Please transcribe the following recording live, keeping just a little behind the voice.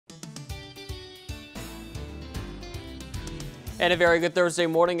And a very good Thursday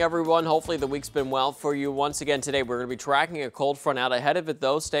morning, everyone. Hopefully the week's been well for you. Once again today, we're going to be tracking a cold front out ahead of it,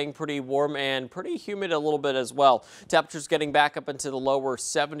 though, staying pretty warm and pretty humid a little bit as well. Temperatures getting back up into the lower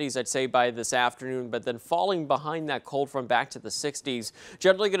 70s, I'd say, by this afternoon, but then falling behind that cold front back to the 60s.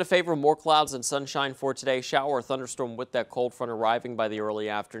 Generally going to favor more clouds than sunshine for today. Shower or thunderstorm with that cold front arriving by the early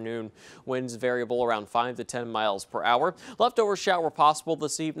afternoon. Winds variable around 5 to 10 miles per hour. Leftover shower possible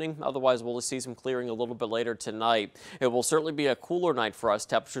this evening. Otherwise, we'll see some clearing a little bit later tonight. It will certainly be a cooler night for us.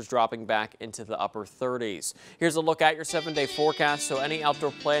 Temperatures dropping back into the upper 30s. Here's a look at your 7-day forecast. So any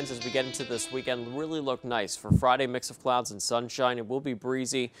outdoor plans as we get into this weekend really look nice. For Friday, mix of clouds and sunshine. It will be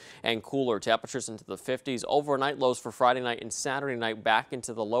breezy and cooler. Temperatures into the 50s. Overnight lows for Friday night and Saturday night back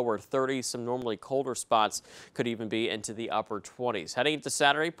into the lower 30s. Some normally colder spots could even be into the upper 20s. Heading into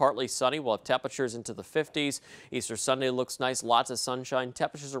Saturday, partly sunny. We'll have temperatures into the 50s. Easter Sunday looks nice. Lots of sunshine.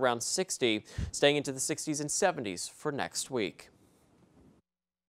 Temperatures around 60. Staying into the 60s and 70s for next week.